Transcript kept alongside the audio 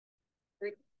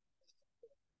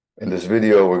In this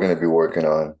video, we're going to be working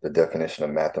on the definition of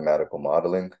mathematical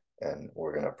modeling, and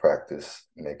we're going to practice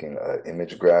making an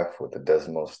image graph with the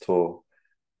Desmos tool.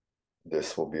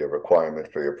 This will be a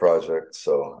requirement for your project,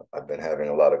 so I've been having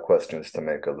a lot of questions to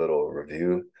make a little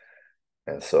review,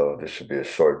 and so this should be a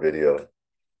short video.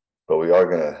 But we are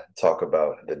going to talk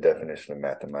about the definition of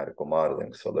mathematical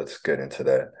modeling, so let's get into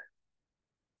that.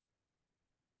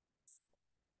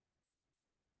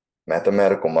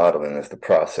 Mathematical modeling is the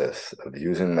process of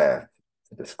using math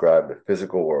to describe the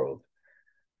physical world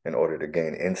in order to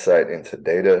gain insight into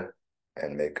data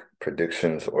and make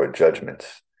predictions or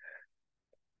judgments.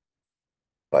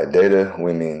 By data,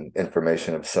 we mean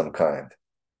information of some kind,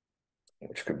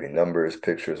 which could be numbers,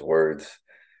 pictures, words.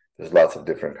 There's lots of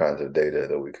different kinds of data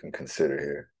that we can consider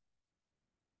here.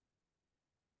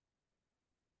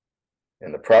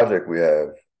 In the project, we have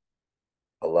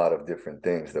a lot of different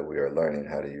things that we are learning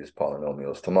how to use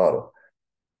polynomials to model.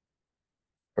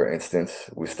 For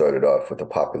instance, we started off with the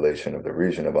population of the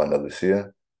region of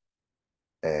Andalusia,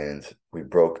 and we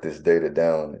broke this data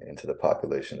down into the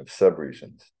population of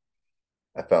subregions.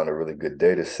 I found a really good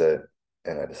data set,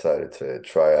 and I decided to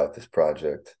try out this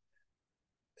project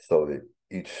so that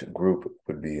each group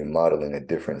would be modeling a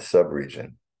different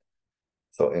subregion.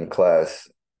 So in class,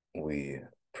 we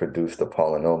produced a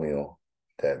polynomial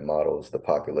that models the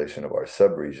population of our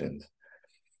subregions,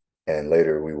 and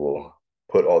later we will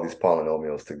put all these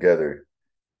polynomials together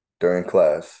during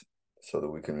class so that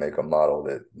we can make a model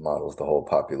that models the whole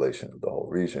population of the whole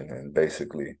region. And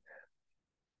basically,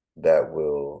 that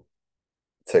will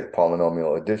take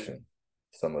polynomial addition,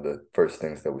 some of the first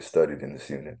things that we studied in this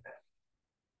unit.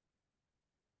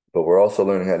 But we're also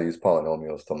learning how to use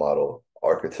polynomials to model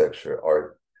architecture,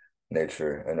 art,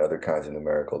 nature, and other kinds of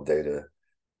numerical data,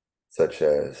 such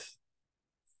as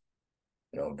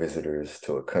visitors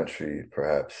to a country,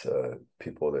 perhaps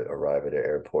people that arrive at an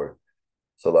airport.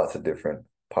 So lots of different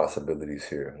possibilities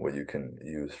here what you can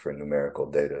use for numerical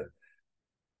data.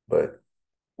 But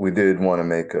we did want to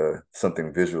make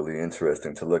something visually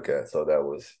interesting to look at, so that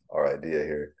was our idea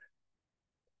here.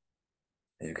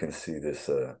 You can see this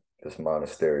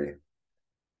monastery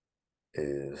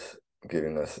is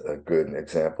giving us a good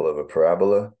example of a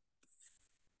parabola.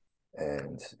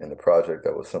 And in the project,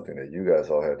 that was something that you guys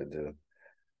all had to do.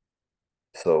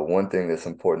 So one thing that's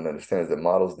important to understand is that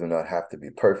models do not have to be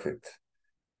perfect,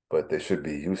 but they should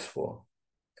be useful.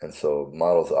 And so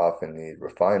models often need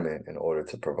refinement in order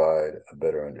to provide a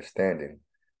better understanding.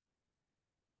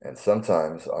 And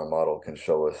sometimes our model can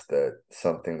show us that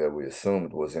something that we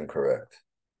assumed was incorrect.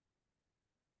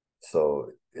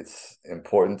 So it's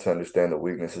important to understand the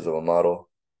weaknesses of a model.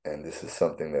 And this is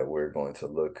something that we're going to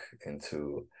look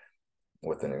into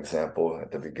with an example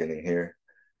at the beginning here,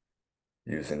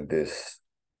 using this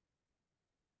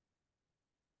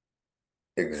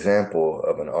example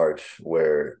of an arch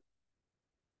where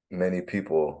many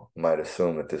people might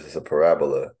assume that this is a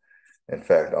parabola. In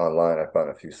fact, online, I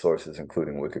found a few sources,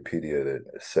 including Wikipedia,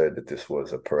 that said that this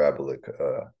was a parabolic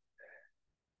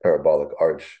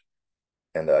arch.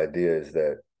 And the idea is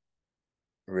that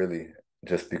really,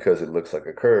 just because it looks like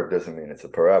a curve doesn't mean it's a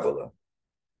parabola.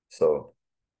 So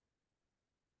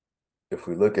if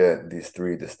we look at these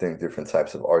three distinct different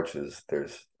types of arches,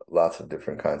 there's lots of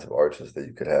different kinds of arches that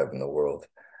you could have in the world.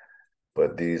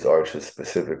 But these arches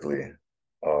specifically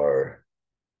are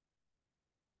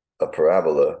a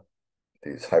parabola,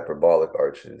 these hyperbolic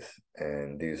arches,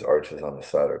 and these arches on the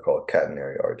side are called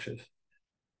catenary arches.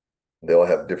 They all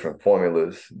have different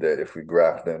formulas that, if we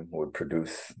graph them, would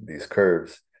produce these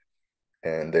curves,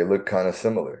 and they look kind of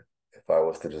similar. If I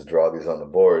was to just draw these on the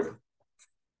board,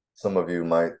 some of you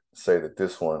might say that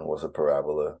this one was a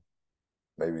parabola.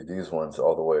 Maybe these ones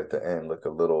all the way at the end look a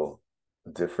little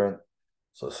different.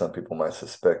 So some people might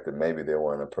suspect that maybe they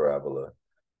weren't a parabola.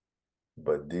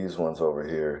 But these ones over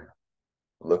here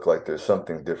look like there's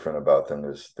something different about them.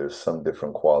 There's some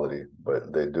different quality,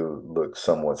 but they do look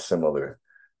somewhat similar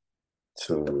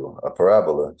to a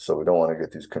parabola. So we don't want to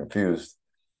get these confused.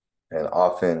 And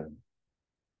often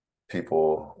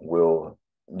people will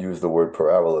use the word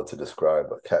parabola to describe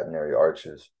catenary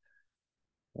arches,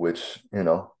 which,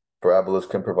 parabolas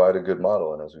can provide a good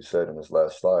model. And as we said in this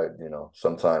last slide,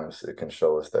 sometimes it can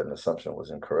show us that an assumption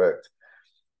was incorrect.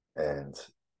 And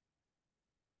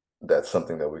that's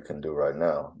something that we can do right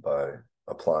now by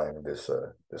applying this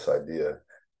idea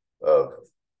of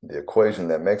the equation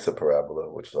that makes a parabola,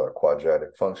 which is our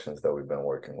quadratic functions that we've been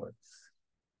working with.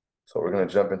 So we're going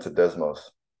to jump into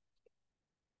Desmos,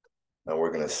 and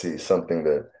we're going to see something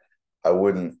that I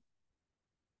wouldn't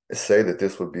say that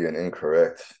this would be an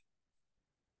incorrect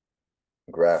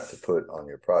graph to put on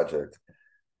your project,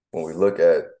 when we look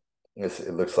at this,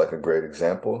 it looks like a great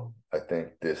example. I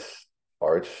think this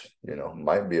arch,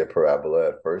 might be a parabola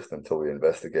at first until we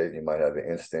investigate. You might have an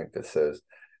instinct that says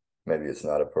maybe it's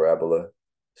not a parabola.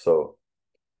 So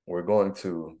we're going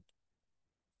to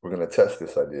test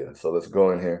this idea. So let's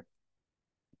go in here,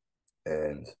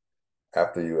 and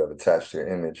after you have attached your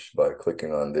image by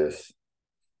clicking on this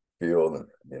field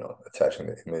and attaching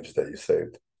the image that you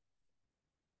saved,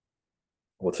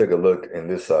 we'll take a look in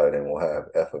this side and we'll have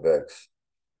f of x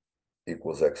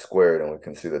equals x squared, and we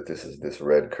can see that this is this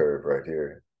red curve right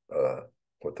here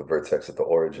with the vertex at the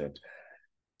origin.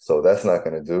 So that's not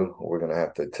going to do. We're going to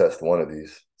have to test one of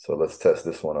these. So let's test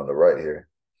this one on the right here.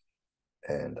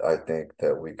 And I think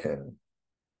that we can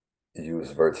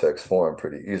use vertex form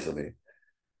pretty easily.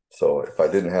 So if I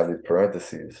didn't have these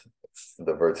parentheses,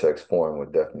 the vertex form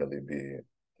would definitely be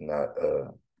not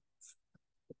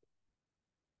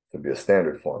to be a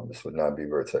standard form. This would not be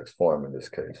vertex form in this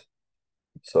case.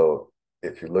 So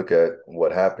if you look at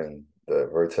what happened, the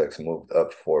vertex moved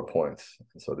up 4 points.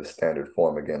 And so the standard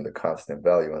form, again, the constant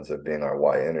value ends up being our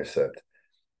y-intercept.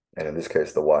 And in this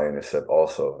case, the y-intercept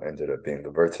also ended up being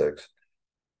the vertex.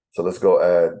 So let's go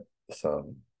add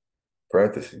some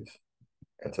parentheses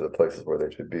into the places where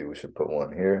they should be. We should put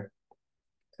one here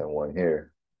and one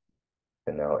here.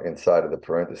 And now inside of the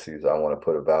parentheses, I want to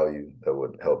put a value that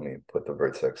would help me put the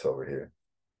vertex over here.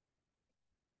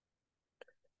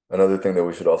 Another thing that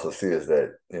we should also see is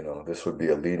that, this would be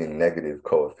a leading negative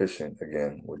coefficient.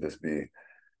 Again, would this be,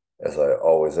 as I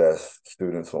always ask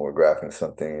students when we're graphing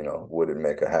something, would it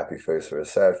make a happy face or a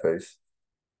sad face?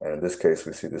 And in this case,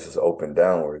 we see this is open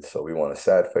downwards, so we want a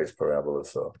sad face parabola,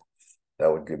 so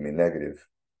that would give me negative.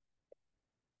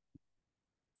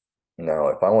 Now,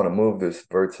 if I want to move this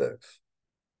vertex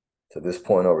to this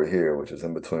point over here, which is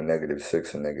in between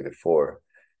 -6 and -4,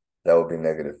 that would be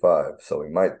 -5. So we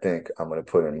might think I'm going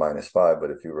to put in -5,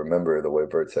 but if you remember the way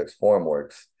vertex form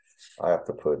works, I have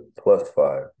to put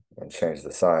 +5 and change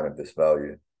the sign of this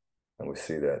value. And we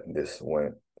see that this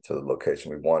went to the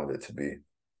location we wanted it to be.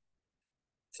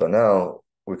 So now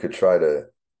we could try to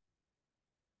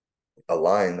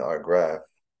align our graph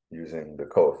using the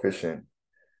coefficient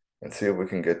and see if we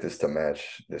can get this to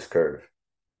match this curve.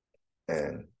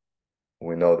 And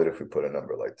we know that if we put a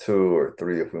number like 2 or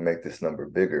 3, if we make this number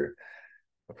bigger,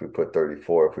 if we put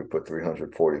 34, if we put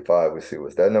 345, we see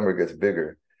as that number gets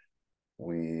bigger,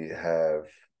 we have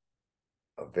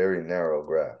a very narrow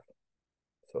graph.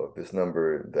 So if this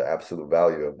number, the absolute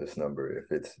value of this number,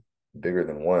 if it's bigger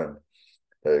than 1,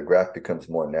 the graph becomes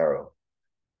more narrow.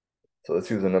 So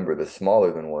let's use a number that's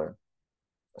smaller than 1.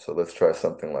 So let's try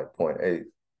something like 0.8,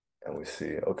 and we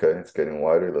see, okay, it's getting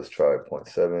wider. Let's try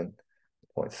 0.7,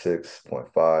 0.6,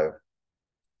 0.5,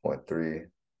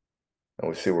 0.3. And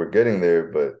we see we're getting there,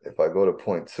 but if I go to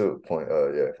 0.2,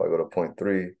 if I go to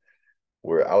 0.3,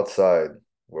 we're outside,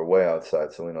 we're way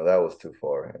outside, so we know that was too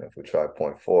far. And if we try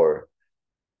 0.4,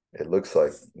 it looks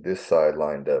like this side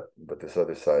lined up, but this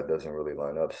other side doesn't really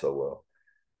line up so well.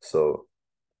 So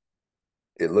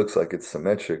it looks like it's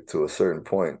symmetric to a certain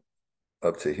point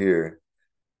up to here.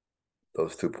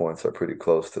 Those 2 points are pretty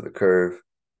close to the curve.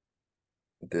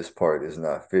 This part is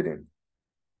not fitting.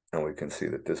 And we can see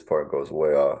that this part goes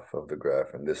way off of the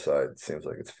graph, and this side seems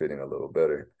like it's fitting a little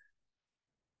better.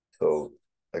 So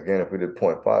again, if we did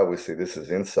 0.5, we see this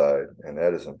is inside, and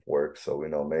that doesn't work. So we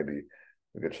know maybe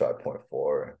we could try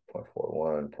 0.4,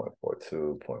 0.41,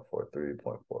 0.42, 0.43,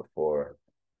 0.44,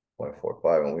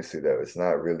 0.45, and we see that it's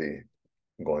not really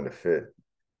going to fit.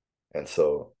 And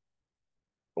so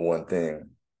one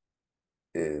thing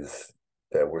is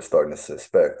that we're starting to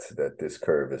suspect that this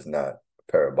curve is not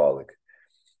parabolic.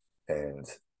 And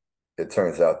it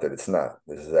turns out that it's not.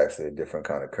 This is actually a different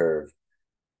kind of curve.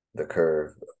 The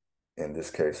curve in this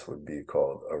case would be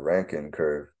called a Rankine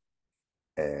curve.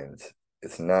 And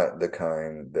it's not the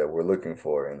kind that we're looking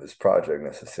for in this project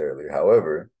necessarily.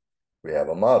 However, we have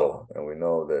a model, and we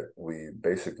know that we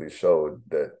basically showed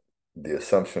that the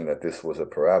assumption that this was a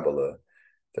parabola,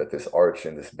 that this arch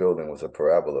in this building was a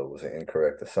parabola, was an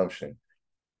incorrect assumption,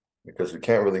 because we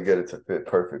can't really get it to fit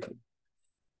perfectly.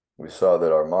 We saw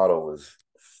that our model was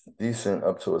decent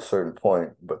up to a certain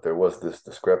point, but there was this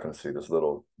discrepancy, this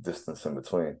little distance in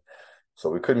between. So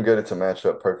we couldn't get it to match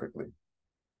up perfectly.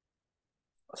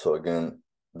 So again,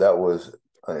 that was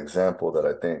an example that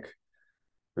I think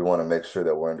we want to make sure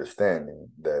that we're understanding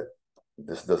that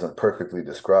this doesn't perfectly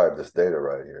describe this data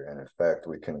right here. And in fact,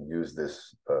 we can use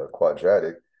this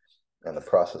quadratic and the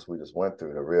process we just went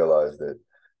through to realize that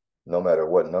no matter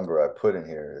what number I put in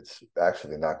here, it's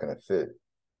actually not going to fit,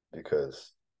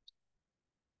 because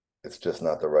it's just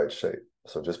not the right shape.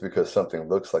 So just because something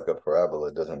looks like a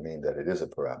parabola doesn't mean that it is a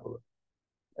parabola.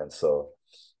 And so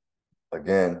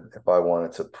again, if I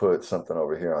wanted to put something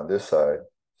over here on this side,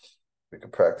 we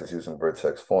could practice using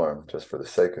vertex form just for the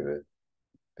sake of it,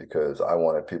 because I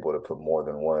wanted people to put more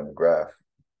than one graph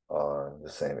on the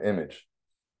same image.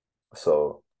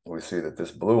 So we see that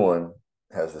this blue one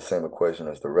has the same equation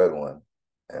as the red one.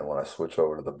 And when I switch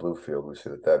over to the blue field, we see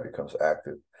that that becomes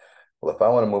active. Well, if I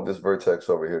want to move this vertex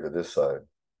over here to this side,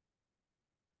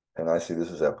 and I see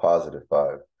this is at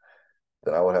 +5,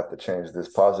 then I would have to change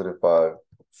this +5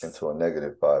 into a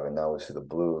 -5. And now we see the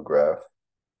blue graph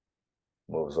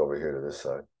moves over here to this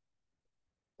side.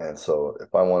 And so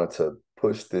if I wanted to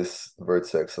push this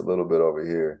vertex a little bit over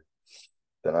here,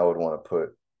 then I would want to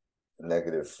put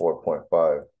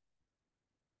 -4.5.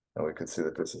 And we could see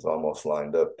that this is almost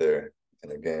lined up there.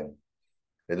 And again,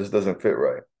 it just doesn't fit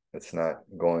right. It's not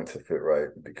going to fit right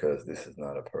because this is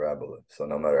not a parabola. So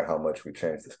no matter how much we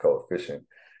change this coefficient,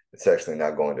 it's actually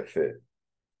not going to fit.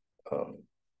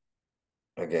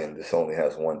 Again, this only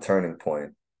has one turning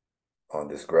point on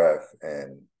this graph.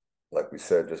 And like we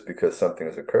said, just because something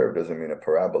is a curve doesn't mean a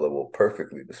parabola will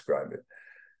perfectly describe it.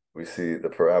 We see the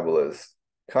parabola is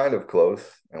kind of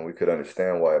close, and we could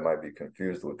understand why it might be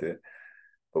confused with it,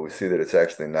 but we see that it's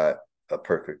actually not a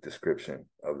perfect description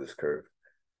of this curve.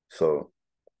 So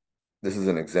this is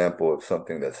an example of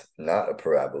something that's not a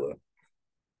parabola,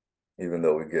 even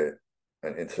though we get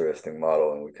an interesting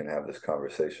model and we can have this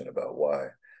conversation about why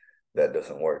that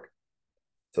doesn't work.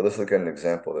 So let's look at an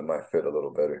example that might fit a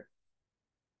little better.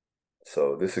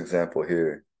 So this example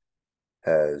here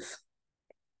has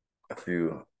a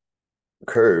few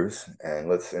curves, and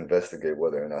let's investigate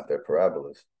whether or not they're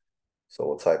parabolas. So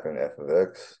we'll type in f of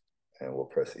x, and we'll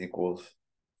press equals,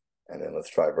 and then let's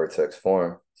try vertex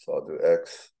form. So I'll do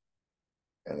x,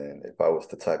 and then if I was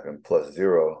to type in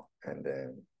 +0 and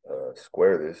then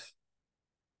square this,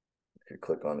 you could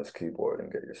click on this keyboard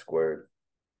and get your squared.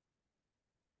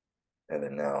 And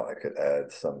then now I could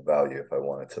add some value if I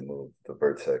wanted to move the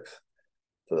vertex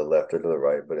to the left or to the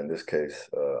right. But in this case,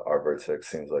 our vertex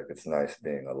seems like it's nice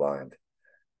being aligned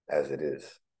as it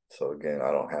is. So again,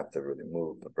 I don't have to really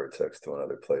move the vertex to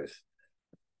another place.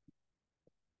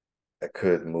 I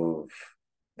could move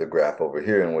the graph over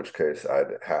here, in which case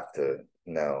I'd have to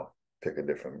now pick a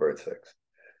different vertex.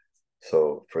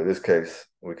 So for this case,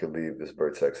 we could leave this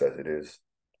vertex as it is.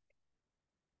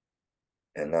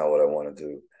 And now what I want to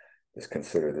do is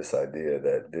consider this idea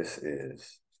that this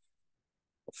is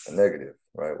a negative,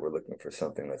 right? We're looking for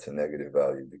something that's a negative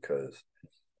value because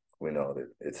we know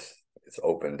that it's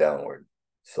open downward.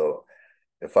 So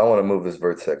if I want to move this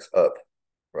vertex up,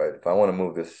 right? If I want to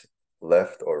move this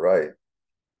left or right,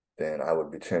 then I would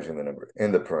be changing the number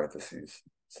in the parentheses.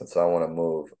 Since I want to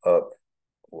move up,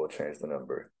 we'll change the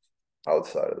number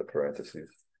outside of the parentheses.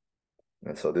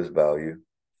 And so this value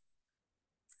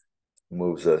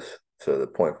moves us to the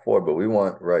 0.4, but we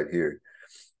want right here.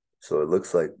 So it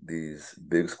looks like these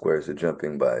big squares are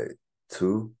jumping by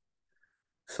 2.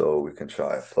 So we can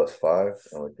try +5,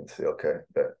 and we can see, okay,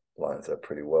 that lines up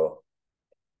pretty well.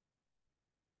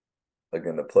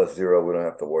 Again, the +0, we don't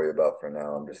have to worry about for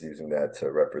now. I'm just using that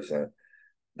to represent,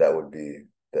 that would be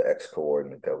the x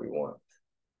coordinate that we want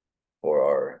for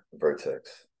our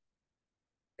vertex.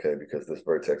 Okay, because this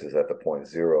vertex is at the point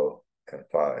 0 and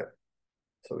 5.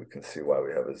 So we can see why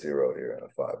we have a 0 here and a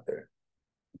 5 there.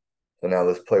 So now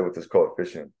let's play with this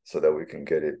coefficient so that we can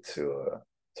get it to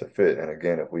fit. And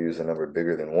again, if we use a number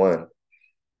bigger than 1,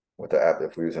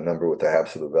 if we use a number with the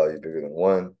absolute value bigger than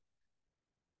 1,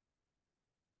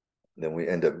 then we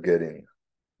end up getting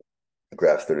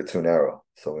graphs that are too narrow.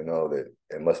 So we know that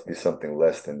it must be something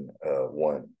less than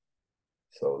 1.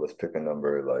 So let's pick a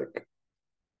number like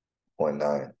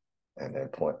 0.9, and then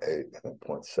 0.8, and then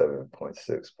 0.7,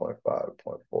 0.6, 0.5,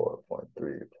 0.4,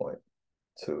 0.3,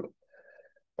 0.2.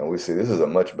 And we see this is a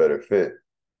much better fit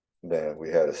than we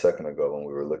had a second ago when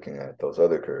we were looking at those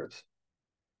other curves.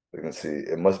 We can see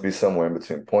it must be somewhere in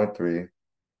between 0.3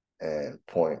 and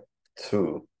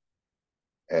 0.2.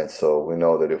 And so we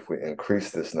know that if we increase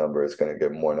this number, it's going to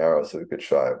get more narrow. So we could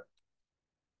try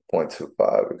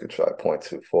 0.25, we could try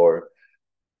 0.24.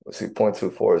 We'll see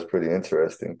 0.24 is pretty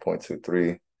interesting.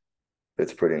 0.23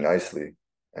 fits pretty nicely.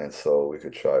 And so we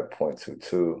could try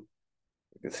 0.22.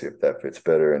 We could see if that fits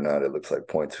better or not. It looks like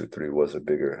 0.23 was a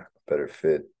better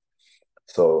fit.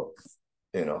 So,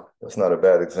 that's not a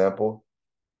bad example.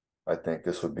 I think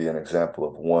this would be an example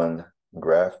of one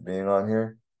graph being on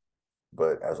here.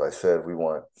 But as I said, we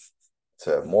want to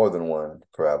have more than one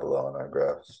parabola on our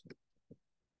graphs.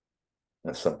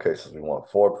 In some cases, we want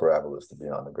 4 parabolas to be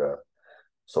on the graph.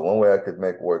 So one way I could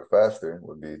make work faster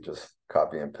would be just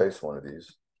copy and paste one of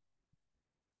these,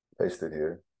 paste it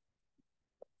here,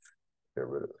 get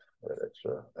rid of that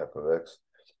extra f of x.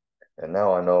 And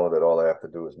now I know that all I have to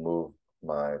do is move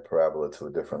my parabola to a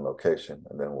different location,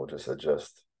 and then we'll just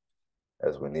adjust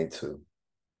as we need to.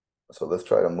 So let's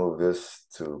try to move this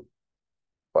to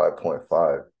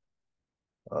 5.5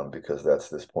 because that's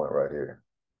this point right here.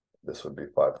 This would be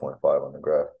 5.5 on the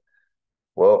graph.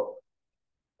 Well,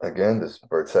 again, this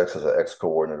vertex has an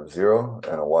x-coordinate of 0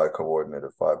 and a y-coordinate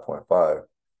of 5.5.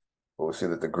 But we see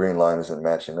that the green line isn't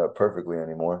matching up perfectly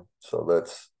anymore. So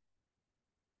let's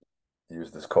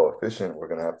use this coefficient. We're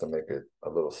going to have to make it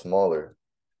a little smaller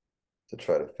to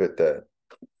try to fit that.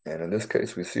 And in this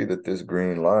case, we see that this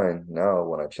green line now,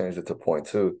 when I changed it to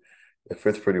 0.2, it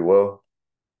fits pretty well.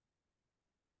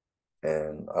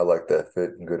 And I like that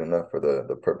fit good enough for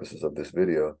the purposes of this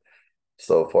video.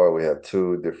 So far, we have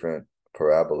two different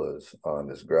parabolas on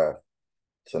this graph.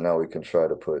 So now we can try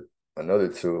to put another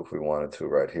two if we wanted to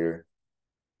right here,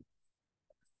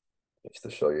 just to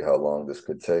show you how long this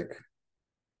could take.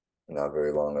 Not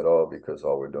very long at all, because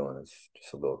all we're doing is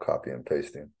just a little copy and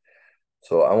pasting.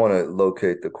 So I want to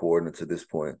locate the coordinates at this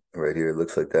point right here. It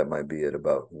looks like that might be at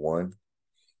about 1.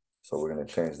 So we're going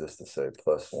to change this to say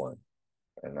 +1.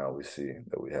 And now we see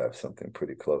that we have something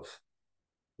pretty close.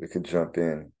 We could jump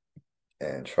in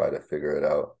and try to figure it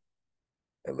out.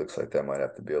 It looks like that might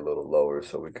have to be a little lower,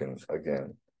 so we can,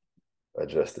 again,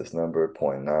 adjust this number,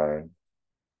 0.9.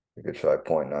 We could try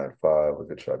 0.95. We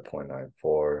could try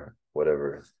 0.94,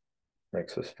 whatever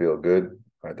makes us feel good.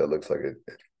 All right, that looks like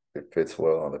it fits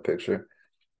well on the picture.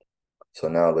 So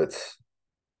now let's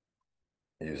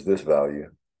use this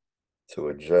value to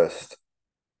adjust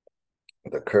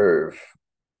the curve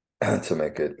to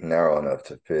make it narrow enough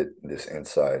to fit this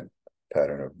inside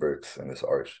pattern of bricks in this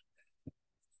arch.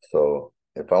 So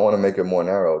if I want to make it more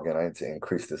narrow, again, I need to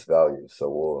increase this value. So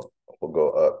we'll go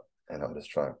up, and I'm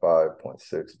just trying 5,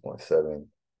 0.6, 0.7,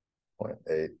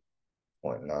 0.8,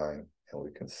 0.9, and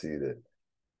we can see that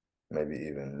maybe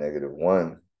even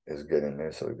 -1 is getting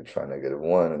there. So we could try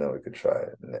 -1, and then we could try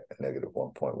negative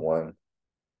 1.1,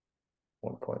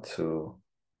 1.2,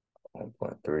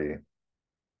 1.3.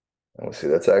 And we'll see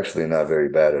that's actually not very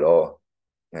bad at all.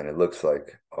 And it looks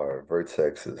like our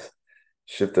vertex is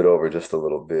shifted over just a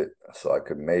little bit. So I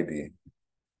could maybe,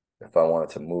 if I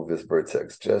wanted to move this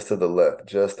vertex just to the left,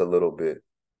 just a little bit,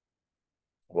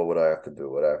 what would I have to do?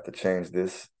 Would I have to change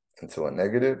this into a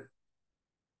negative,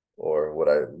 or would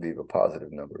I leave a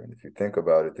positive number? And if you think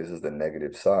about it, this is the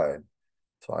negative side.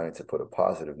 So I need to put a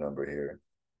positive number here.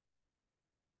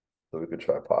 So we could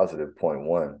try positive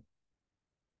 0.1.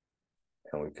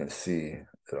 And we can see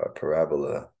that our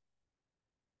parabola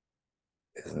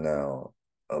is now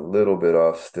a little bit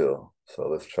off still. So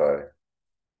let's try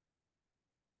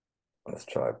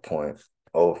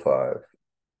 0.05.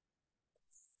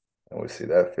 And we see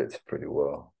that fits pretty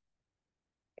well.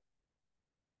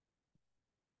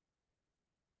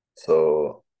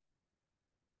 So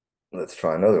let's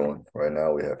try another one. Right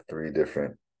now we have 3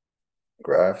 different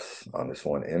graphs on this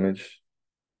one image.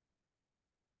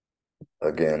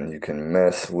 Again, you can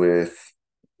mess with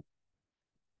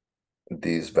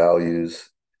these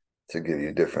values to give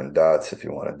you different dots. If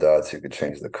you wanted dots, you could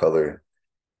change the color.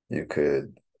 You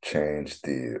could change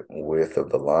the width of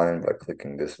the line by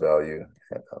clicking this value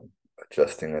and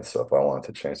adjusting it. So if I wanted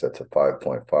to change that to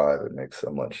 5.5, it makes a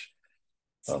much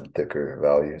thicker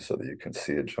value so that you can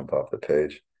see it jump off the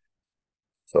page.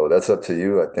 So that's up to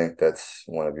you. I think that's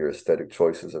one of your aesthetic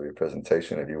choices of your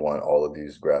presentation. If you want all of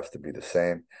these graphs to be the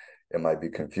same, it might be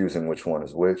confusing which one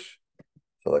is which.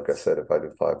 So like I said, if I do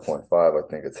 5.5, I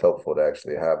think it's helpful to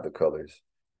actually have the colors.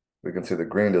 We can see the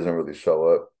green doesn't really show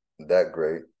up that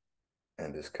great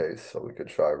in this case, so we could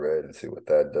try red and see what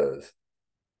that does.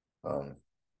 I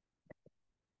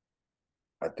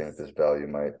think this value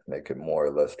might make it more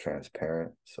or less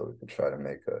transparent, so we could try to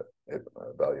make a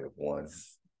value of 1.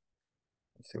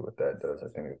 See what that does. I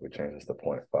think if we change this to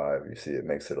 0.5, you see it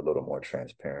makes it a little more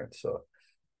transparent. So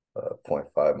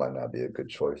 0.5 might not be a good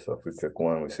choice. So if we pick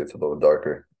 1, we see it's a little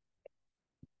darker.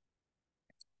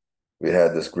 We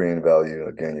had this green value.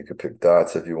 Again, you could pick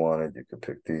dots if you wanted. You could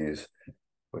pick these.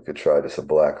 We could try this a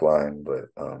black line, but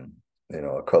a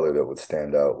color that would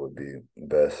stand out would be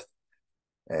best.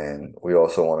 And we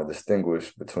also want to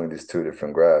distinguish between these 2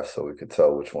 different graphs so we could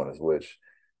tell which one is which.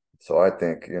 So I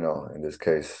think, in this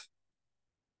case,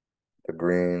 the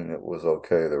green was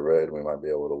okay. The red we might be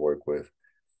able to work with.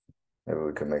 Maybe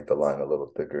we can make the line a little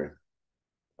thicker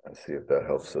and see if that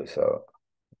helps us out.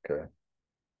 Okay.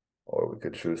 Or we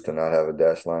could choose to not have a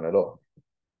dashed line at all.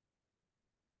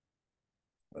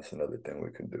 That's another thing we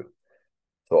can do.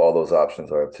 So all those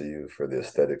options are up to you for the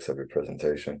aesthetics of your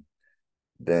presentation.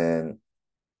 Then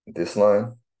this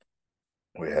line,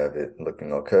 we have it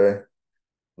looking okay.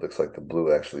 Looks like the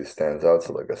blue actually stands out.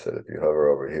 So like I said, if you hover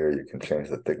over here, you can change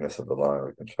the thickness of the line.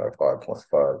 We can try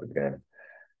 5.5 again.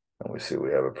 And we see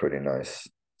we have a pretty nice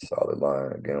solid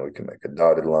line. Again, we can make a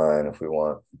dotted line if we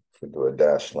want. If we do a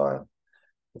dashed line,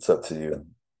 it's up to you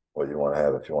what you want to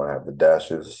have. If you want to have the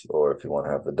dashes or if you want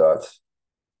to have the dots,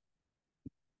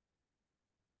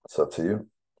 it's up to you.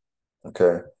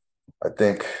 Okay. I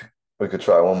think we could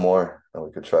try one more and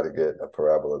we could try to get a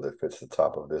parabola that fits the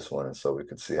top of this one. And so we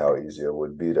could see how easy it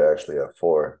would be to actually have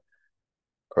 4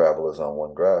 parabolas on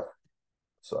one graph.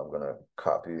 So I'm going to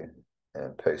copy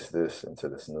and paste this into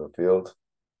this new field.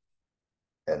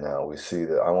 And now we see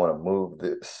that I want to move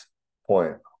this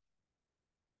point.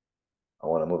 I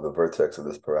want to move the vertex of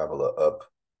this parabola up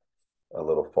a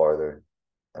little farther.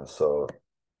 And so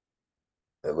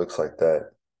it looks like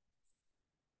that.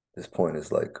 This point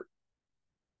is like,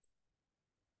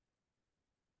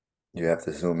 you have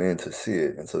to zoom in to see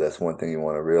it. And so that's one thing you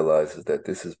want to realize is that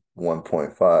this is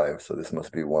 1.5. So this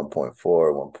must be 1.4,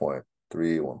 1.3, 1.2,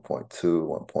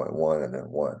 1.1, and then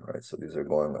 1, right? So these are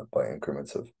going up by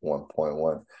increments of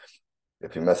 1.1.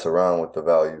 If you mess around with the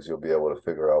values, you'll be able to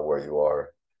figure out where you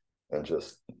are and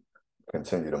just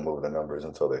continue to move the numbers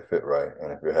until they fit right.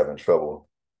 And if you're having trouble,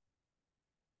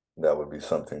 that would be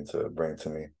something to bring to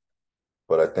me.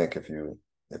 But I think if you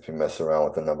mess around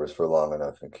with the numbers for long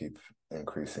enough and keep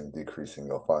increasing, decreasing,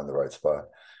 you'll find the right spot.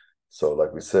 So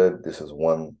like we said, this is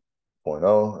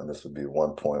 1.0 and this would be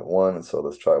 1.1. And so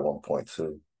let's try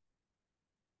 1.2.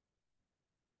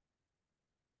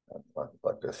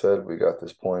 Like I said, we got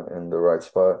this point in the right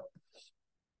spot.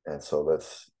 And so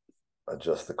let's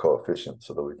adjust the coefficient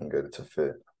so that we can get it to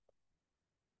fit.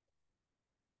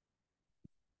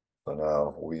 So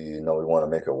now we know we want to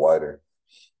make it wider.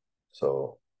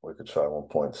 So we could try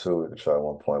 1.2, we could try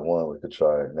 1.1, we could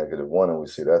try -1, and we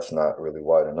see that's not really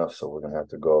wide enough. So we're going to have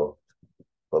to go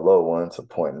below 1 to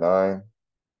 0.9.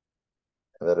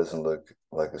 And that doesn't look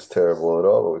like it's terrible at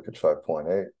all, but we could try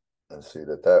 0.8 and see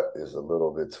that that is a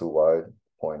little bit too wide.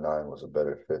 0.9 was a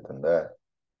better fit than that.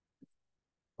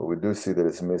 But we do see that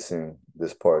it's missing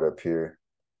this part up here.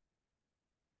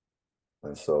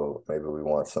 And so maybe we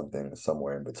want something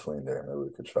somewhere in between there. Maybe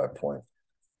we could try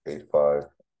 0.85.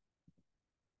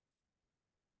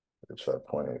 We could try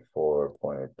 0.84,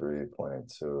 0.83,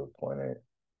 0.82,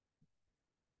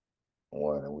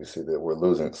 0.81. And we see that we're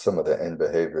losing some of the end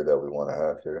behavior that we want to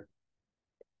have here.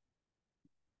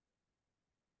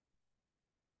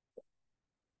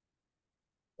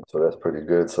 So that's pretty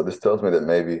good. So this tells me that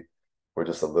maybe we're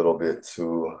just a little bit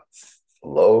too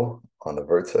low on the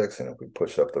vertex. And if we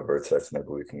push up the vertex, maybe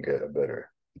we can get a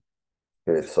better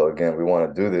fit. So again, we want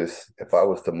to do this. If I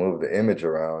was to move the image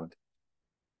around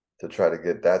to try to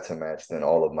get that to match, then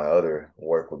all of my other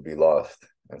work would be lost.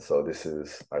 And so this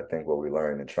is, I think, what we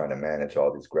learned in trying to manage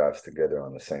all these graphs together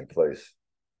on the same place.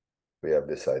 We have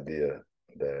this idea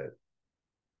that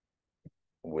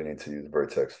we need to use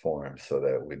vertex forms so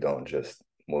that we don't just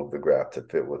move the graph to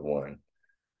fit with one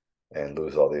and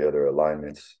lose all the other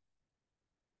alignments.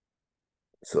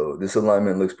 So this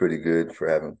alignment looks pretty good for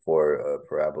having 4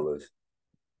 parabolas.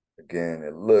 Again,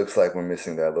 it looks like we're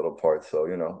missing that little part. So,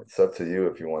 it's up to you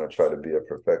if you want to try to be a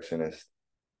perfectionist.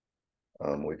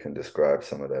 We can describe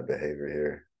some of that behavior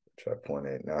here. Try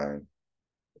 0.89.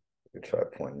 We try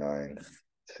 0.9,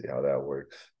 see how that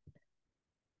works.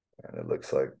 And it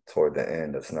looks like toward the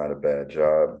end, that's not a bad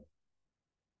job.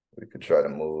 We could try to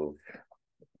move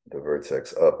the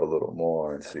vertex up a little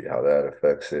more and see how that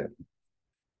affects it.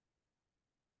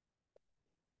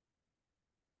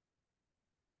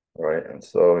 Right, and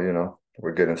so,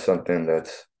 we're getting something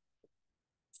that's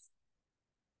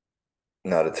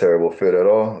not a terrible fit at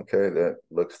all, okay? That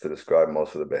looks to describe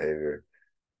most of the behavior,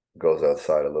 goes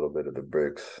outside a little bit of the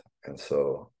bricks. And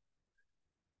so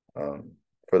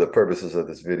for the purposes of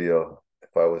this video,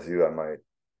 if I was you, I might,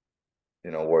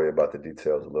 worry about the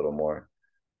details a little more.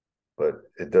 But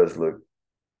it does look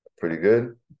pretty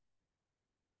good.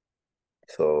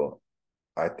 So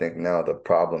I think now the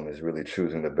problem is really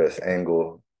choosing the best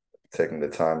angle, taking the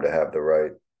time to have the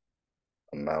right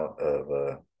amount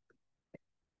of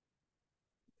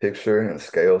picture and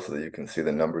scale so that you can see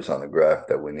the numbers on the graph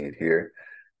that we need here.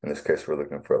 In this case, we're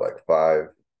looking for like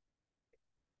 5.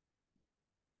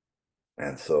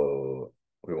 And so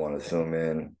we want to zoom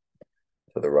in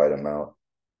to the right amount.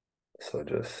 So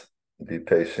just be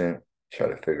patient, try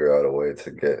to figure out a way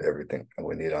to get everything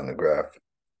we need on the graph.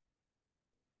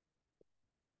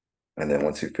 And then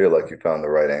once you feel like you found the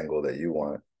right angle that you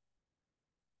want,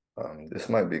 this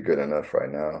might be good enough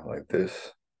right now, like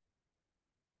this.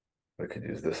 We could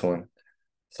use this one.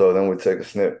 So then we take a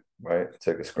snip, right?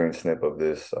 Take a screen snip of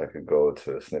this. I could go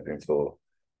to a snipping tool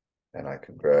and I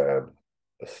could grab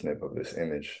a snip of this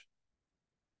image.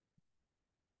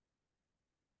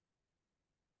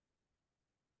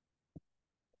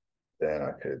 Then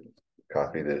I could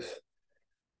copy this.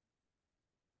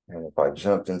 And if I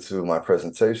jumped into my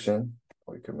presentation,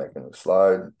 we could make a new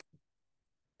slide.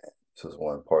 This is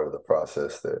one part of the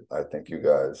process that I think you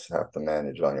guys have to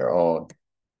manage on your own.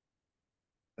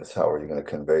 Is how are you going to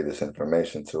convey this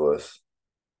information to us?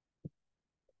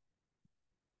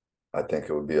 I think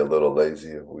it would be a little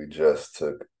lazy if we just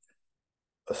took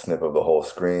a snip of the whole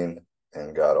screen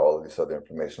and got all of this other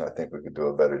information. I think we could do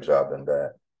a better job than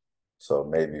that. So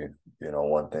maybe,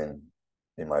 one thing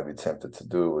you might be tempted to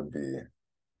do would be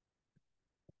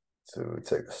to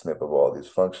take a snip of all these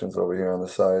functions over here on the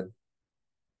side.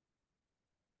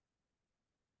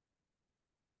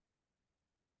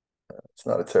 It's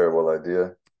not a terrible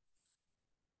idea.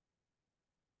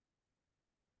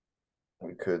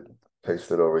 We could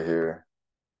paste it over here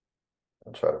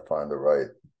and try to find the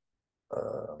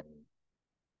um,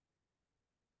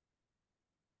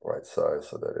 right size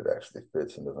so that it actually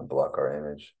fits and doesn't block our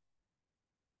image.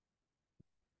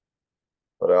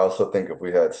 But I also think if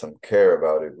we had some care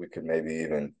about it, we could maybe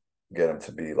even get them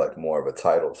to be like more of a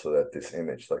title so that this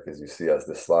image, like as you see as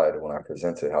this slide, when I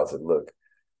present it, how's it look?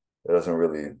 It doesn't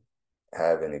really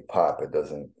have any pop. It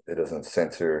doesn't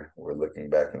center. We're looking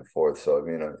back and forth. So,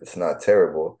 it's not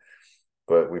terrible,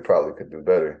 but we probably could do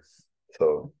better.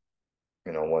 So,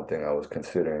 one thing I was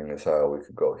considering is how we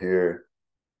could go here.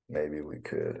 Maybe we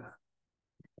could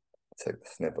take a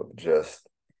snip of just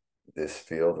this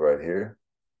field right here.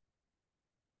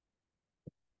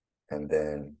 And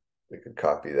then we could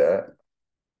copy that.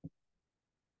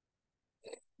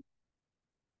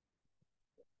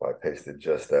 If I pasted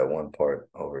just that one part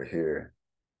over here,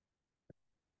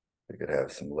 we could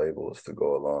have some labels to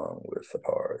go along with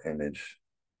our image.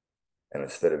 And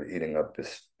instead of eating up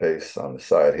this space on the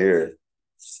side here,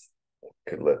 we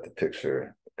could let the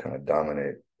picture kind of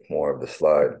dominate more of the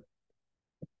slide.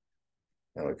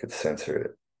 And we could censor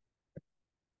it.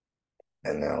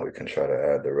 And now we can try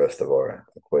to add the rest of our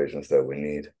equations that we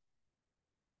need.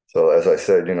 So as I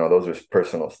said, those are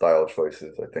personal style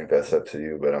choices. I think that's up to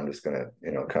you, but I'm just gonna,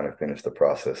 kind of finish the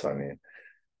process. I mean,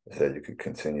 I said you could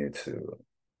continue to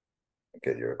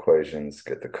get your equations,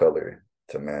 get the color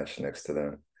to match next to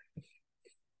them.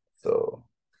 So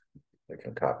we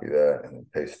can copy that and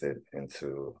paste it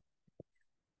into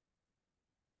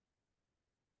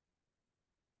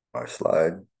our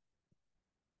slide.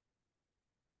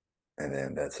 And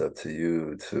then that's up to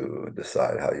you to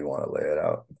decide how you want to lay it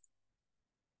out.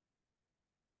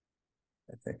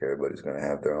 I think everybody's going to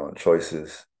have their own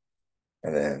choices.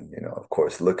 And then, of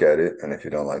course, look at it. And if you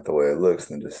don't like the way it looks,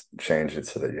 then just change it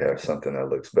so that you have something that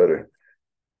looks better.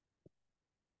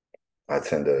 I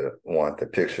tend to want the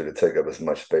picture to take up as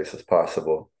much space as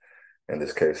possible. In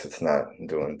this case, it's not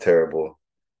doing terrible,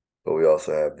 but we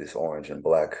also have this orange and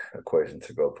black equation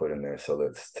to go put in there. So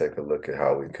let's take a look at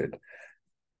how we could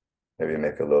maybe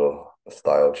make a little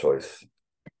style choice.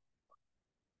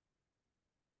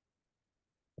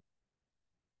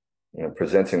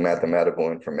 Presenting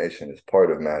mathematical information is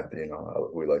part of math.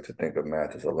 We like to think of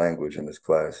math as a language in this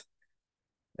class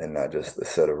and not just a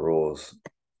set of rules.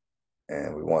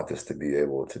 And we want this to be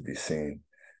able to be seen.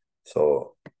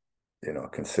 So,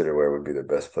 consider where would be the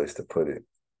best place to put it.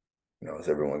 Is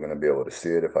everyone going to be able to see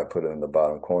it if I put it in the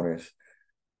bottom corners?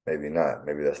 Maybe not.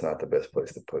 Maybe that's not the best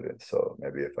place to put it. So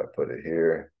maybe if I put it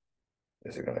here,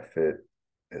 is it going to fit?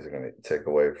 Is it going to take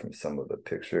away from some of the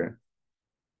picture?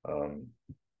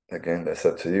 Again, that's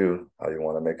up to you, how you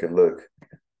want to make it look.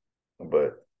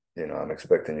 But, I'm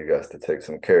expecting you guys to take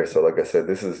some care. So like I said,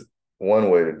 this is one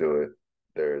way to do it.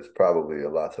 There's probably a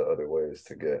lot of other ways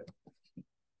to get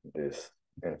this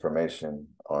information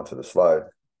onto the slide.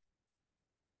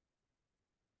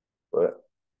 But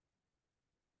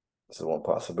this is one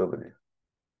possibility.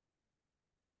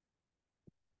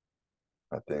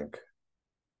 I think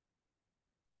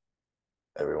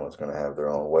everyone's going to have their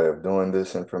own way of doing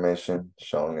this information,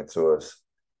 showing it to us.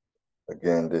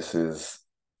 Again, this is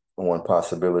one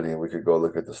possibility. We could go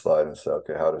look at the slide and say,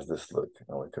 okay, how does this look?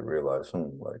 And we could realize,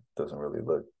 like, it doesn't really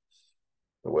look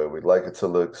the way we'd like it to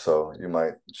look. So you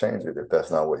might change it if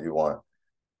that's not what you want.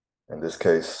 In this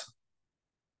case,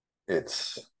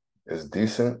 it's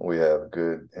decent. We have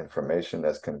good information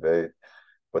that's conveyed,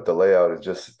 but the layout, it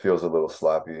just feels a little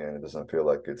sloppy and it doesn't feel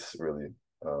like it's really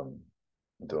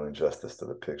doing justice to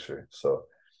the picture. So,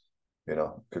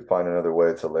 could find another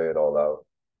way to lay it all out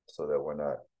so that we're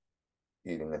not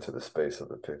eating into the space of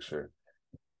the picture.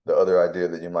 the other idea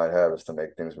that you might have is to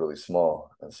make things really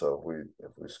small. And so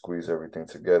if we squeeze everything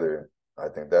together, I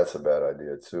think that's a bad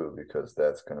idea too, because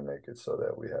that's going to make it so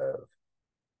that we have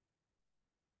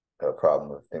a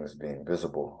problem with things being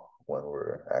visible when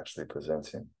we're actually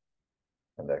presenting.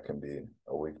 And that can be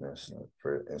a weakness.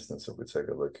 For instance, if we take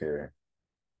a look here,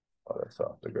 oh, that's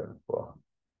off the graph. Well,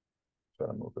 try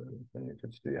to move it, and you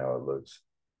can see how it looks.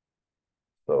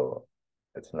 So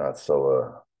it's not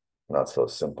so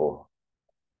simple.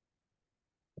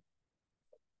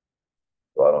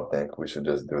 So I don't think we should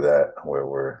just do that where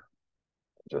we're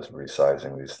just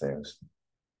resizing these things.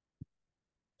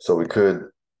 So we could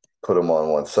put them on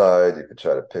one side. You could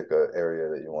try to pick an area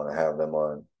that you want to have them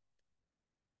on.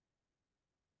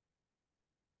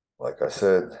 Like I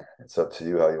said, it's up to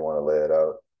you how you want to lay it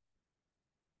out.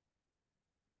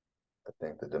 I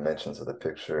think the dimensions of the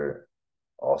picture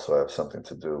also have something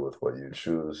to do with what you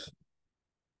choose.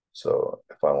 So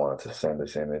if I wanted to send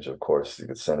this image, of course, you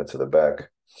could send it to the back,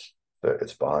 that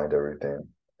it's behind everything.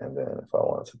 And then if I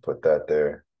wanted to put that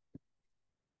there,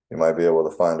 you might be able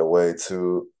to find a way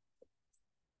to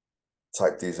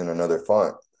type these in another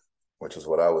font, which is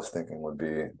what I was thinking would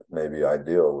be maybe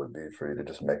ideal, would be for you to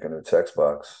just make a new text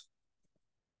box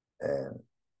and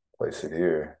place it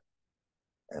here,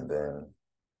 and then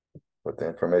put the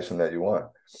information that you want.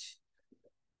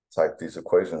 Type these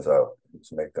equations out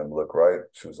to make them look right.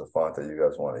 Choose a font that you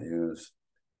guys want to use.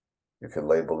 You can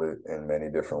label it in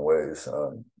many different ways.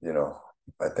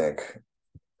 I think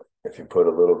if you put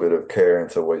a little bit of care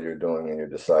into what you're doing and you're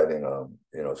deciding,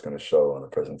 it's going to show on the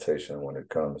presentation when it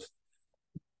comes,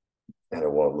 and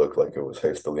it won't look like it was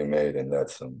hastily made. And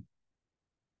that's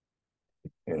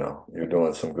you're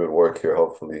doing some good work here,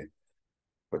 hopefully,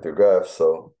 with your graphs.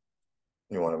 So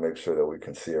you want to make sure that we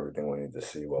can see everything we need to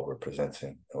see while we're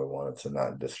presenting, and we want it to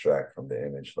not distract from the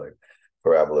image. Like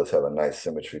parabolas have a nice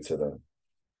symmetry to them,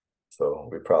 so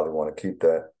we probably want to keep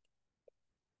that.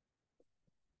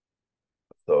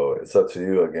 So it's up to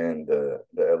you. Again, the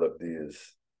LFD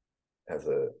has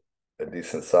a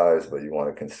decent size, but you want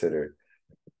to consider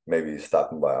maybe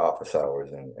stopping by office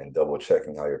hours and double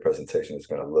checking how your presentation is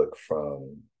going to look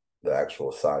from the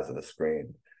actual size of the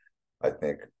screen. I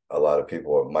think a lot of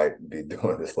people might be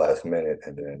doing this last minute,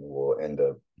 and then will end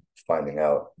up finding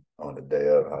out on the day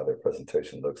of how their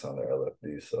presentation looks on their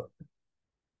LFD. So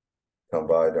come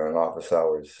by during office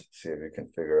hours, see if you can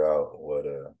figure out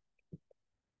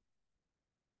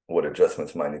what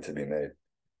adjustments might need to be made.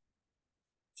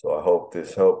 So I hope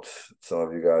this helps some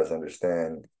of you guys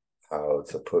understand how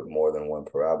to put more than one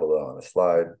parabola on a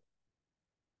slide.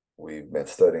 We've been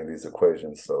studying these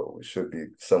equations, so we should be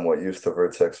somewhat used to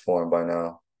vertex form by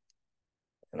now.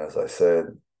 And as I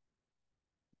said,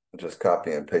 just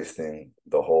copy and pasting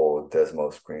the whole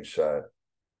Desmos screenshot.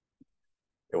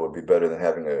 It would be better than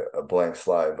having a blank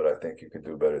slide, but I think you could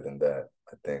do better than that.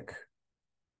 I think,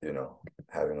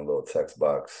 having a little text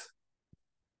box,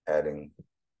 adding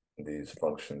these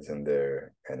functions in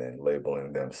there, and then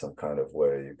labeling them some kind of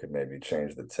way. You could maybe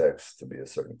change the text to be a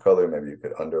certain color. Maybe you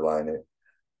could underline it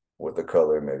with the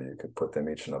color. Maybe you could put them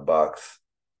each in a box.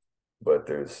 But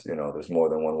there's more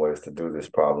than one ways to do this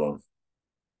problem.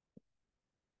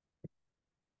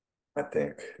 I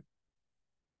think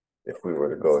if we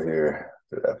were to go here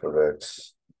to f of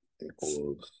x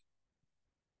equals,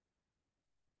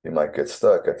 you might get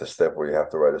stuck at the step where you have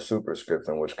to write a superscript,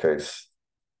 in which case,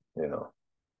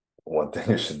 one thing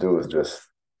you should do is just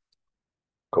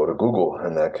go to Google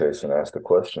in that case and ask the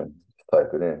question,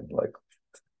 type it in, like,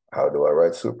 how do I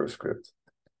write superscript?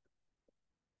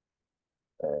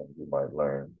 And you might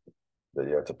learn that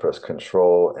you have to press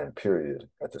Control and period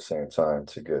at the same time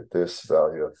to get this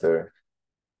value up there.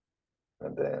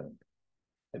 And then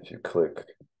if you click,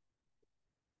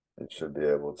 you should be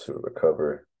able to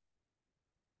recover.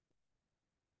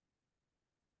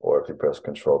 Or if you press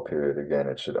Control period again,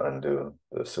 it should undo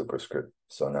the superscript.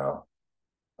 So now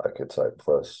I could type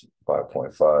plus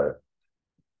 5.5.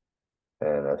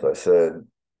 And as I said,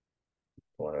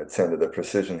 I want to attend to the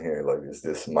precision here. Like, is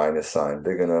this minus sign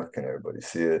big enough? Can everybody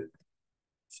see it?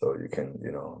 So you can,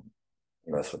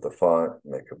 mess with the font,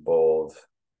 make it bold,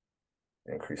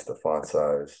 increase the font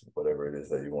size, whatever it is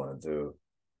that you want to do.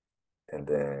 And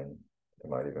then you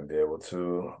might even be able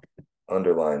to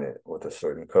underline it with a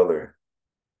certain color.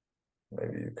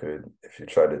 Maybe you could, if you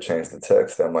try to change the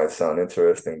text, that might sound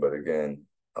interesting, but again,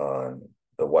 on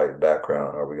the white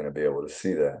background, are we going to be able to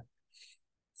see that?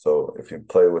 So if you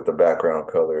play with the background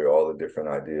color, all the different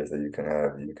ideas that you can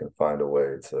have, you can find a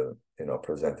way to,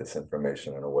 present this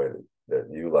information in a way that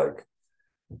you like.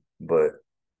 But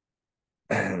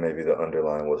maybe the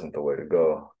underline wasn't the way to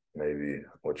go. Maybe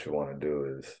what you want to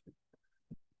do is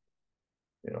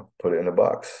put it in a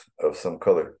box of some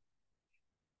color.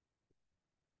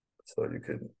 So you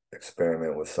could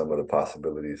experiment with some of the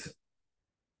possibilities,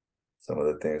 some of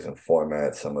the things in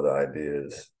format, some of the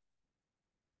ideas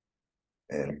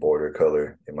in border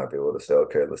color. You might be able to say,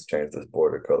 okay, let's change this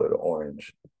border color to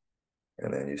orange.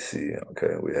 And then you see,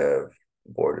 okay, we have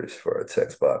borders for our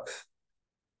text box.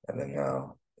 And then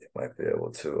now you might be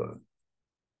able to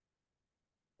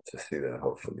see that,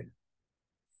 hopefully.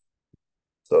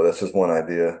 So that's just one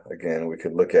idea. Again, we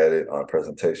could look at it on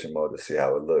presentation mode to see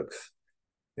how it looks.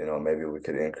 Maybe we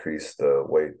could increase the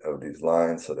weight of these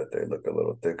lines so that they look a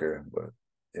little thicker. But,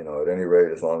 at any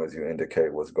rate, as long as you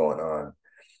indicate what's going on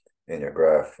in your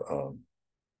graph,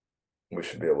 we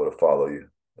should be able to follow you.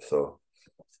 So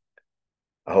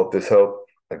I hope this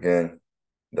helped. Again,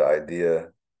 the idea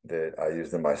that I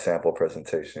used in my sample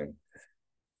presentation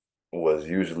was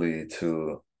usually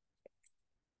to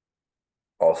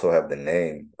also have the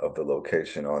name of the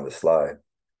location on the slide.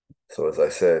 So as I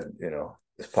said,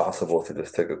 it's possible to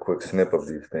just take a quick snip of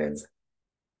these things.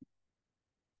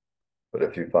 But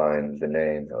if you find the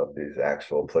name of these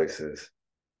actual places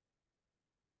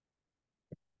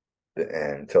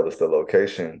and tell us the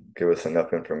location, give us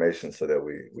enough information so that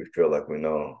we feel like we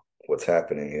know what's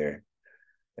happening here.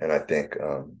 And I think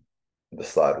the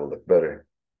slide will look better.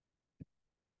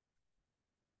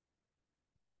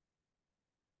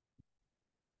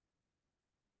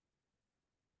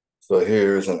 So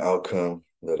here's an outcome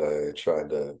that I tried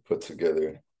to put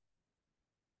together.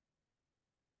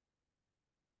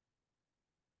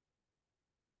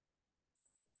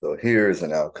 So here's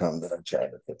an outcome that I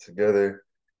tried to put together.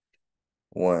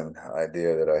 One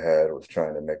idea that I had was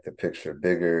trying to make the picture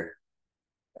bigger,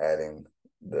 adding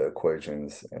the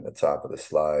equations in the top of the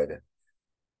slide,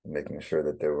 making sure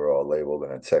that they were all labeled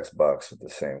in a text box with the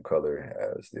same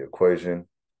color as the equation,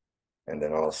 and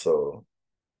then also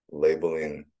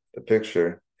labeling the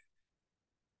picture.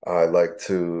 I like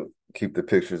to keep the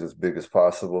pictures as big as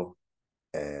possible,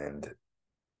 and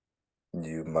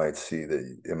you might see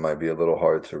that it might be a little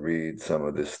hard to read some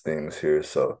of these things here.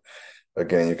 So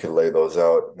again, you can lay those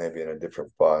out maybe in a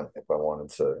different font if I wanted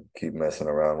to keep messing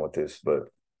around with this, but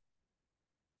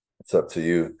it's up to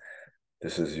you.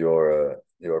 This is your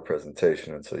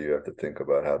presentation, and so you have to think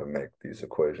about how to make these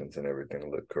equations and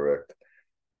everything look correct.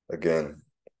 Again,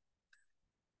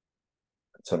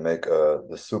 to make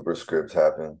the superscripts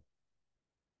happen,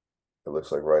 it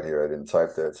looks like right here I didn't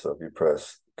type that. So if you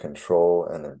press Control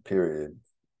and then period,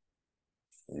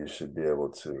 you should be able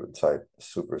to type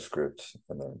superscripts,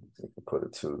 and then you can put a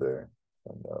 2 there,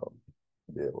 and they'll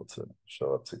be able to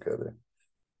show up together.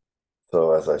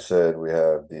 So as I said, we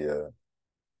have the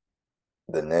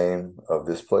name of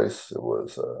this place. It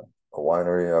was a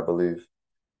winery, I believe.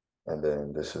 And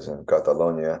then this is in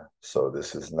Catalonia. So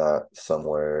this is not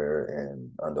somewhere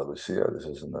in Andalusia. This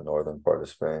is in the northern part of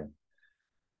Spain.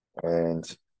 And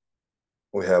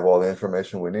we have all the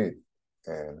information we need.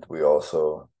 And we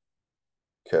also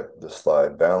kept the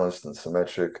slide balanced and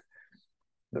symmetric.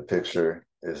 The picture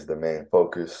is the main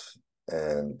focus,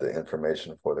 and the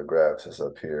information for the graphs is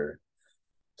up here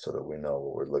so that we know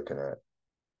what we're looking at.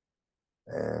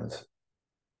 And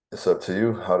it's up to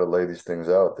you how to lay these things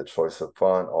out, the choice of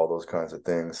font, all those kinds of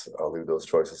things. I'll leave those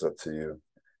choices up to you.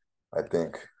 I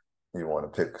think you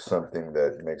want to pick something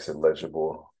that makes it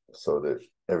legible so that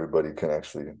everybody can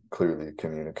actually clearly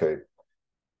communicate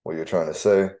what you're trying to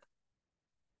say.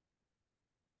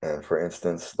 And for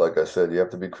instance, like I said, you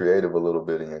have to be creative a little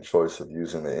bit in your choice of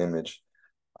using the image.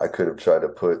 I could have tried to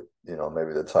put,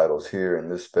 maybe the titles here in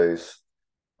this space.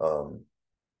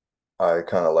 I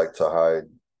kind of like to hide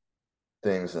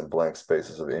things in blank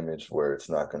spaces of image where it's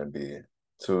not going to be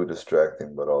too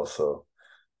distracting, but also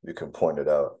you can point it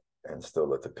out and still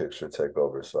let the picture take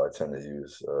over. So I tend to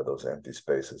use those empty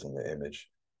spaces in the image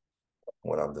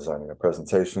when I'm designing a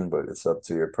presentation, but it's up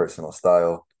to your personal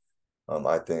style.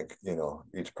 I think,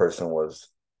 each person was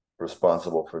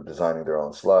responsible for designing their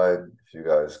own slide. If you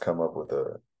guys come up with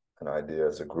an idea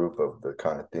as a group of the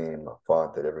kind of theme,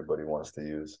 font that everybody wants to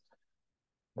use,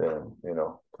 then,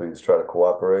 please try to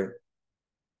cooperate.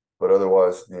 But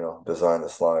otherwise, design the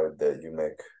slide that you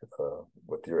make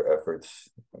with your efforts,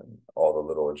 and all the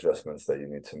little adjustments that you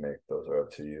need to make. Those are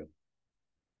up to you.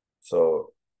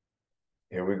 So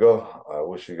here we go. I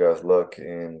wish you guys luck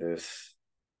in this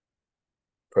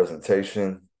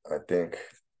presentation. I think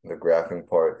the graphing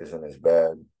part isn't as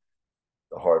bad.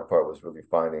 The hard part was really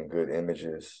finding good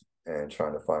images and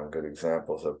trying to find good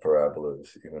examples of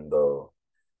parabolas, even though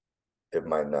it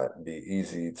might not be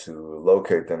easy to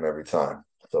locate them every time.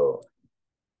 So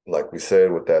like we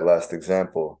said with that last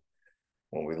example,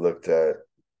 when we looked at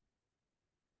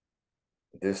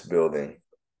this building,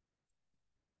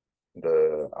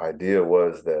 the idea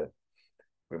was that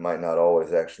we might not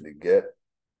always actually get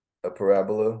a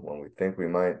parabola when we think we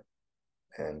might.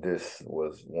 And this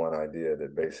was one idea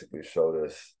that basically showed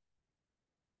us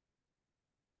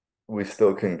we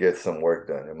still can get some work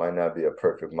done. It might not be a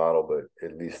perfect model, but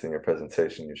at least in your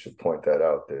presentation, you should point that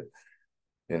out, that,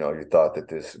 you know, you thought that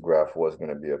this graph was going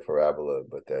to be a parabola,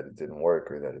 but that it didn't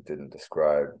work, or that it didn't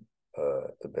describe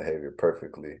the behavior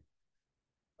perfectly.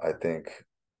 I think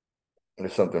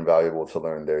there's something valuable to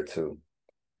learn there too.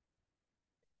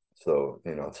 So,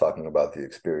 you know, talking about the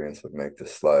experience would make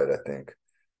this slide, I think,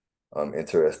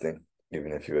 interesting.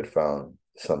 Even if you had found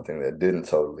something that didn't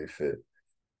totally fit,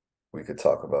 we could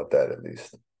talk about that at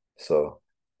least. So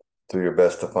do your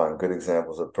best to find good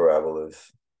examples of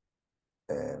parabolas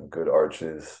and good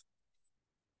arches.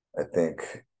 I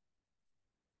think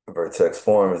vertex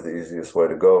form is the easiest way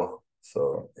to go.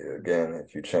 So again,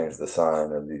 if you change the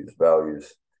sign of these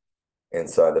values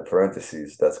inside the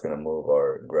parentheses, that's going to move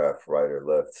our graph right or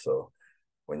left. So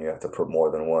when you have to put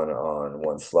more than one on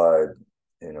one slide,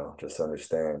 you know, just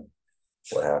understand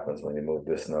what happens when you move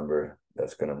this number.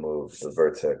 That's going to move the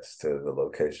vertex to the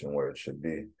location where it should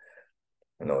be.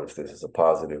 And notice this is a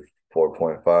positive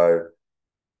 4.5.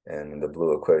 And in the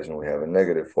blue equation, we have a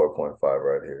negative 4.5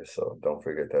 right here. So don't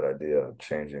forget that idea of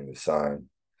changing the sign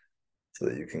so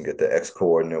that you can get the x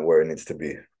coordinate where it needs to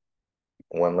be.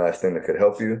 One last thing that could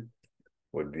help you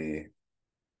would be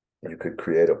you could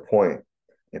create a point.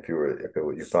 If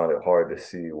you found it hard to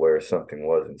see where something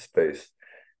was in space,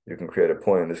 you can create a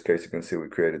point. In this case, you can see we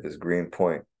created this green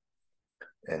point.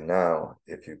 And now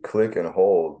if you click and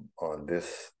hold on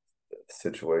this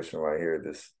situation right here,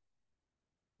 this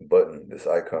button, this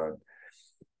icon,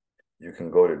 you can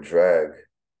go to drag.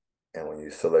 And when you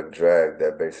select drag,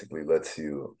 that basically lets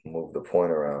you move the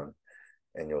point around,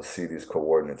 and you'll see these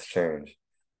coordinates change.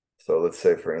 So let's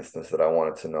say, for instance, that I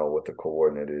wanted to know what the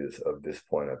coordinate is of this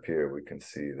point up here. We can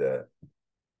see that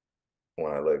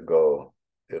when I let go,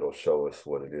 it'll show us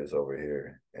what it is over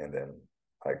here. And then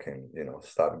I can, you know,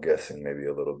 stop guessing maybe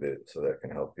a little bit, so that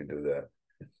can help you do that.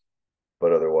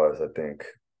 But otherwise, I think,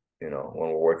 you know, when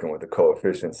we're working with the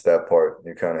coefficients, that part,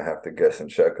 you kind of have to guess and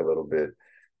check a little bit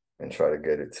and try to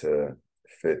get it to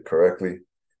fit correctly.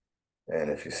 And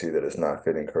if you see that it's not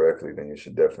fitting correctly, then you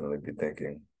should definitely be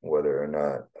thinking whether or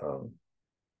not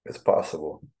it's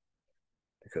possible.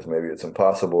 Because maybe it's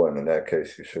impossible, and in that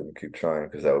case, you shouldn't keep trying,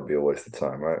 because that would be a waste of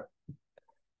time, right?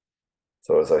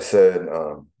 So as I said,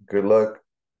 good luck.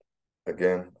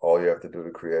 Again, all you have to do to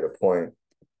create a point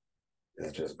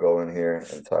is just go in here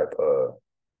and type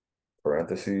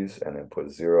parentheses and then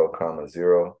put 0, comma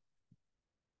 0.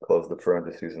 Close the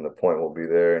parentheses and the point will be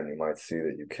there, and you might see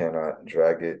that you cannot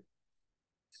drag it.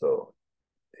 So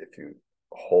if you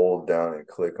hold down and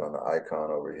click on the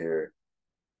icon over here,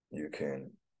 you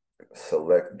can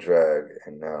select drag,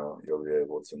 and now you'll be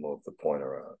able to move the point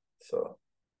around. So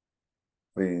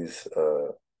please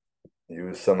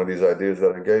use some of these ideas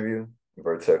that I gave you.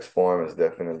 Vertex form is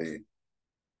definitely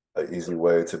an easy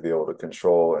way to be able to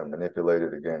control and manipulate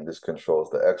it. Again, this controls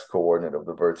the x coordinate of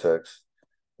the vertex.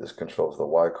 This controls the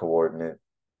y coordinate.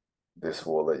 This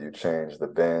will let you change the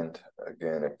bend.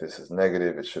 Again, if this is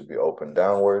negative, it should be open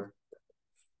downward.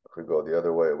 If we go the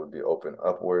other way, it would be open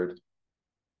upward.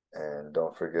 And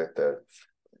don't forget that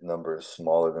numbers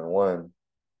smaller than 1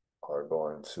 are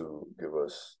going to give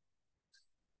us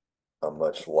a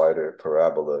much wider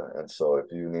parabola. And so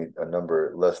if you need a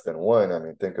number less than 1, I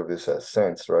mean, think of this as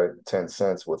cents, right? 10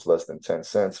 cents, what's less than 10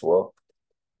 cents? Well,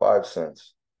 5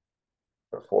 cents,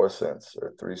 or 4 cents,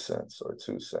 or 3 cents, or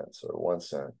 2 cents, or 1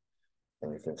 cent.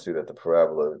 And you can see that the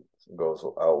parabola goes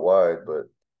out wide, but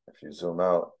if you zoom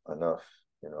out enough,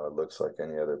 you know, it looks like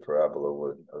any other parabola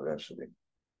would eventually.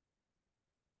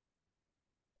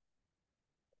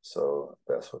 So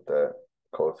that's what that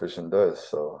coefficient does.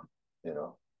 So, you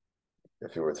know,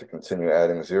 if you were to continue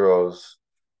adding zeros,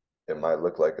 it might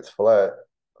look like it's flat.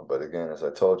 But again, as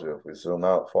I told you, if we zoom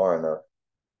out far enough,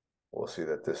 we'll see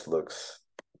that this looks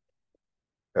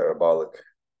parabolic,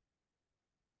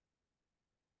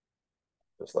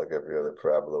 just like every other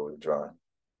parabola we've drawn.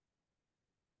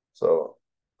 So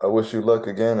I wish you luck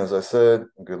again. As I said,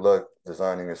 good luck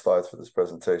designing your slides for this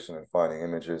presentation and finding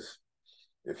images.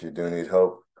 If you do need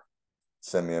help,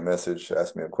 send me a message,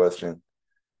 ask me a question,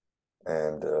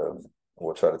 and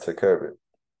we'll try to take care of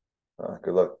it.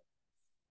 Good luck.